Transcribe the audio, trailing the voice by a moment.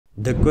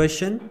The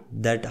question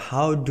that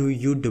how do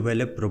you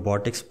develop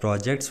robotics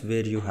projects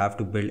where you have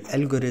to build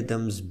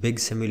algorithms, big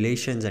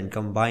simulations and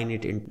combine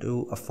it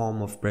into a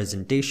form of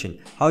presentation.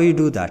 How you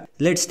do that?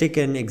 Let's take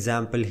an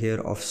example here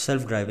of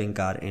self-driving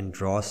car in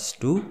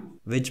ROS2,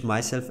 which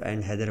myself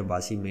and Heather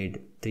Abbasi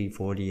made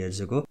 3-4 years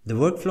ago. The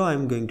workflow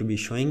I'm going to be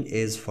showing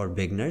is for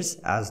beginners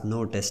as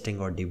no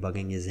testing or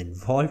debugging is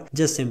involved,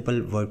 just simple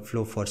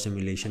workflow for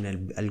simulation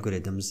and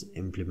algorithms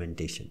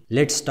implementation.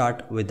 Let's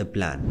start with the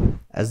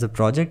plan. As the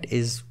project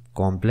is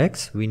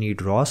complex, we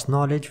need ROS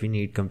knowledge, we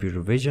need computer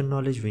vision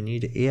knowledge, we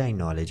need AI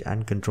knowledge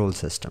and control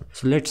system.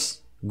 So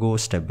let's go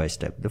step by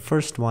step. The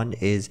first one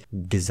is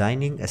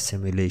designing a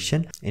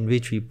simulation in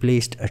which we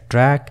placed a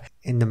track.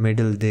 In the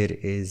middle there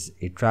is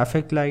a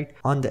traffic light.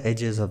 On the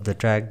edges of the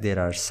track there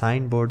are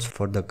signboards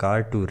for the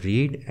car to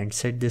read and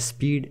set the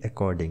speed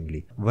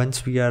accordingly.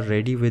 Once we are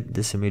ready with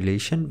the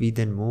simulation, we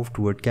then move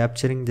toward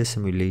capturing the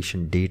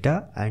simulation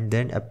data and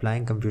then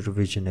applying computer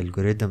vision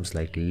algorithms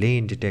like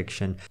lane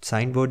detection,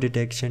 signboard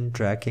detection,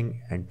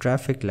 tracking and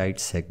traffic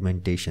light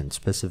segmentation.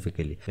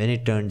 Specifically, when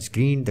it turns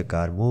green the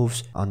car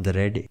moves, on the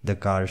red the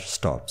car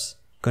stops.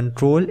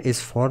 Control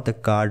is for the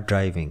car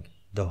driving.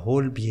 The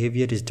whole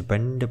behavior is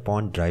dependent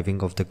upon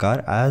driving of the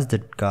car. As the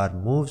car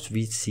moves,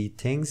 we see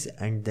things,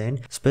 and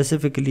then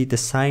specifically the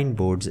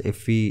signboards,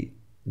 if we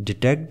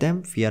detect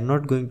them, we are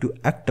not going to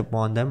act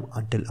upon them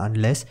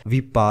unless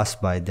we pass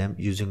by them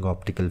using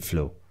optical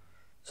flow.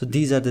 So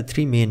these are the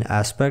three main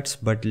aspects,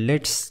 but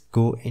let's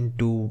go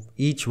into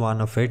each one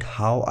of it,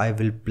 how I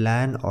will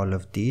plan all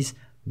of these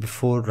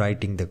before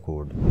writing the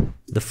code.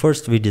 The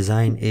first we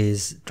design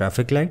is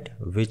traffic light,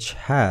 which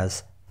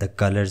has the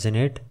colors in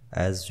it.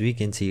 As we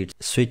can see, it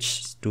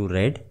switches to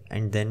red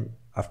and then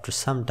after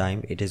some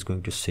time it is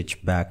going to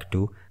switch back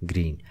to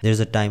green. There's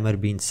a timer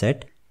being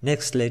set.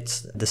 Next,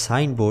 let's the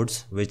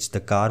signboards which the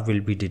car will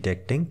be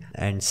detecting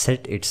and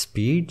set its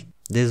speed.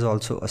 There's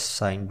also a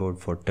signboard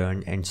for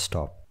turn and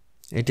stop.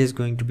 It is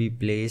going to be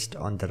placed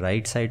on the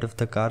right side of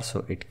the car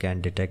so it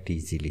can detect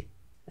easily.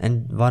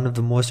 And one of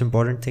the most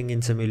important thing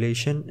in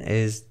simulation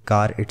is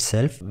car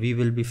itself. We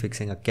will be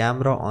fixing a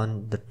camera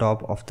on the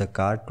top of the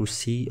car to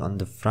see on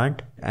the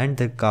front and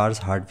the car's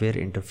hardware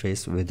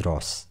interface with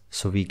ROS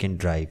so we can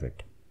drive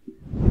it.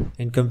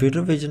 In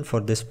computer vision for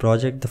this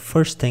project, the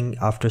first thing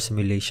after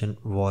simulation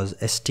was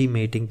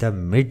estimating the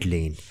mid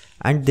lane,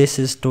 and this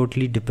is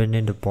totally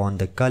dependent upon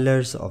the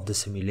colors of the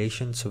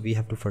simulation, so we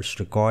have to first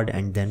record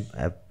and then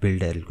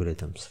build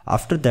algorithms.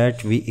 After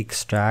that we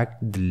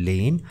extract the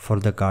lane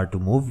for the car to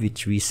move,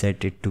 which we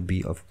set it to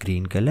be of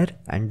green color,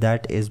 and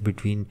that is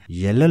between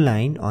yellow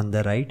line on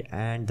the right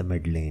and the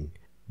mid lane.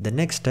 The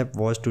next step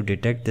was to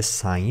detect the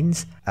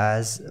signs.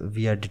 As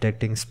we are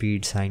detecting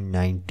speed sign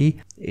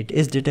 90, it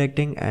is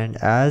detecting, and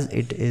as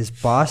it is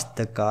past,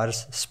 the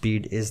car's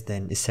speed is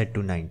then set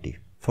to 90.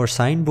 For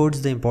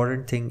signboards, the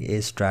important thing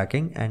is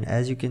tracking, and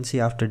as you can see,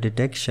 after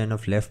detection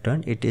of left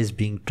turn, it is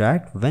being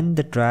tracked. When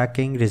the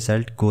tracking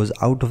result goes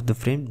out of the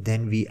frame,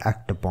 then we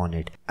act upon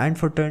it. And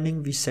for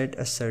turning, we set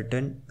a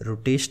certain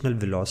rotational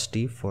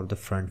velocity for the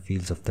front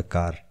wheels of the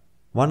car.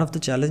 One of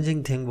the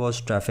challenging thing was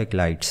traffic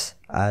lights,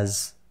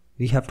 as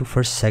we have to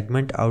first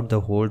segment out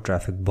the whole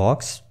traffic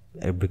box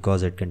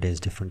because it contains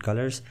different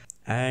colors,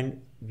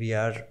 and we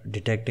are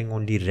detecting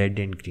only red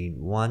and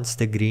green. Once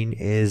the green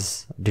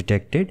is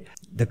detected,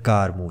 the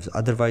car moves,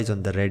 otherwise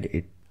on the red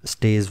it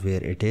stays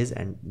where it is,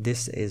 and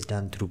this is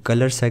done through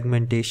color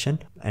segmentation.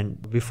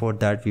 And before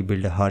that we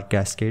build a hard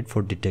cascade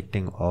for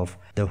detecting of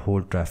the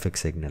whole traffic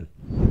signal.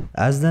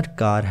 As that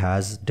car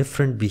has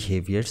different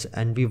behaviors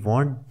and we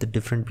want the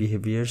different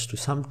behaviors to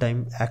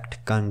sometime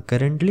act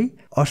concurrently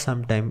or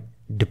sometime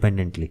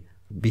dependently.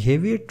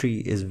 Behavior tree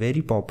is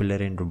very popular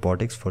in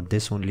robotics for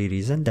this only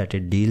reason that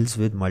it deals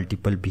with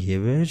multiple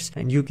behaviors,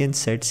 and you can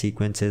set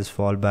sequences,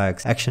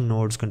 fallbacks, action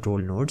nodes, control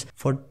nodes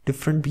for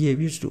different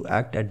behaviors to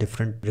act at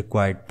different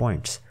required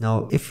points.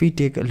 Now if we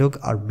take a look,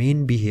 our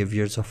main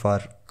behaviors of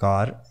our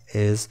car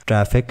is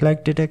traffic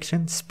light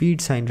detection, speed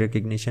sign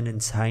recognition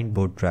and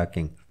signboard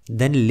tracking.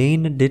 Then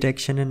lane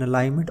detection and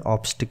alignment,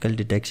 obstacle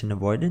detection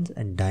avoidance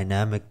and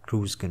dynamic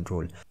cruise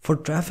control. For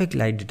traffic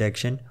light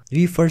detection,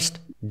 we first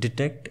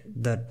detect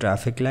the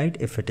traffic light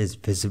if it is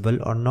visible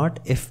or not.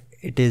 If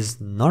it is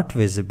not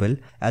visible,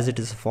 as it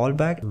is a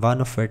fallback,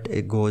 one of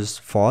it goes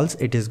false,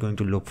 it is going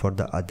to look for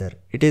the other.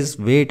 It is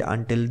wait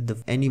until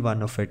any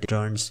one of it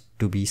turns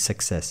to be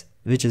success,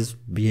 which is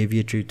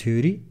behavior tree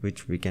theory,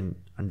 which we can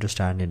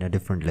understand in a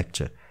different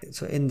lecture.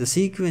 So in the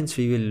sequence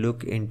we will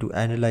look into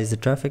analyze the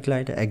traffic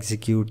light,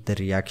 execute the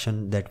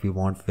reaction that we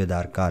want with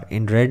our car.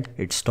 In red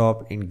it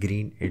stops, in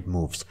green it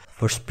moves.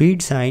 For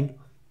speed sign,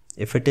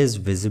 if it is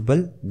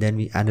visible, then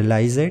we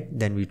analyze it,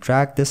 then we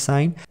track the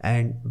sign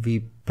and we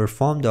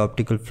perform the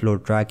optical flow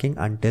tracking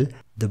until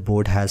the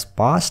board has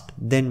passed,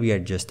 then we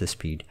adjust the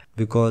speed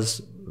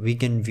because we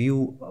can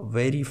view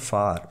very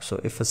far.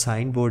 So if a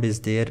signboard is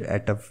there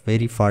at a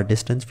very far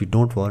distance, we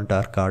don't want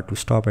our car to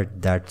stop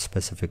at that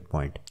specific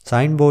point.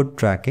 Signboard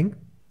tracking.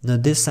 Now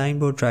this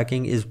signboard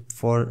tracking is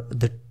for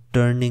the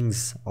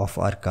turnings of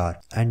our car,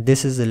 and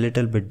this is a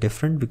little bit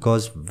different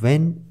because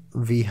when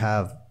we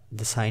have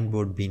the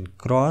signboard being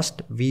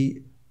crossed,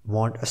 we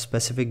want a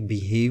specific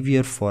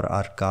behavior for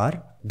our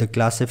car. The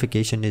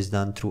classification is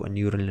done through a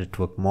neural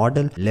network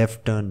model,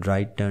 left turn,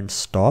 right turn,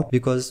 stop,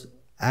 because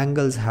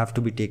angles have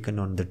to be taken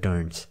on the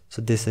turns.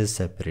 So this is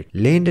separate.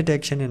 Lane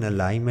detection and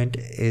alignment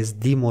is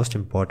the most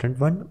important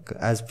one.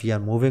 As we are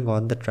moving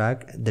on the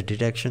track, the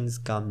detections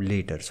come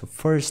later. So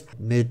first,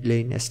 mid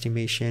lane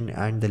estimation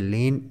and the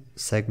lane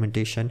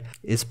segmentation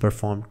is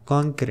performed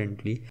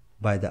concurrently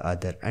by the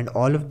other, and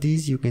all of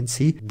these, you can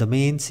see the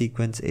main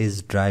sequence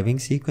is driving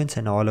sequence,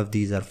 and all of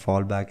these are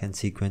fallback and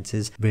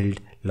sequences built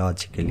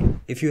logically.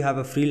 If you have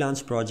a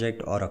freelance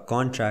project or a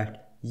contract,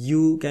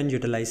 you can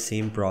utilize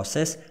same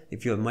process.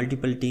 If you have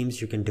multiple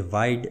teams, you can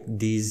divide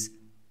these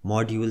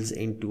modules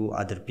into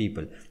other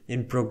people.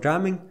 In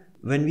programming,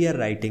 when we are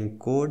writing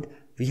code,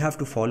 we have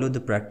to follow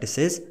the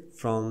practices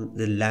from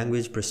the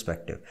language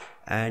perspective,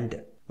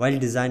 and while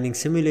designing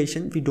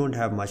simulation, we don't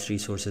have much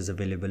resources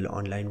available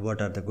online.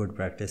 What are the good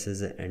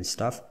practices and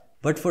stuff?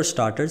 But for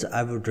starters,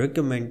 I would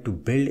recommend to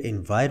build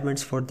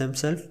environments for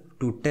themselves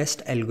to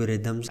test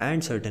algorithms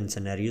and certain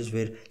scenarios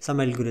where some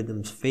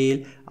algorithms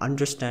fail,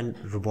 understand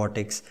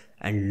robotics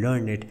and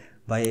learn it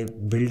by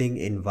building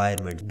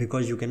environments,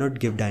 because you cannot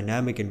give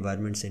dynamic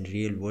environments in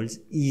real worlds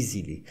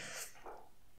easily.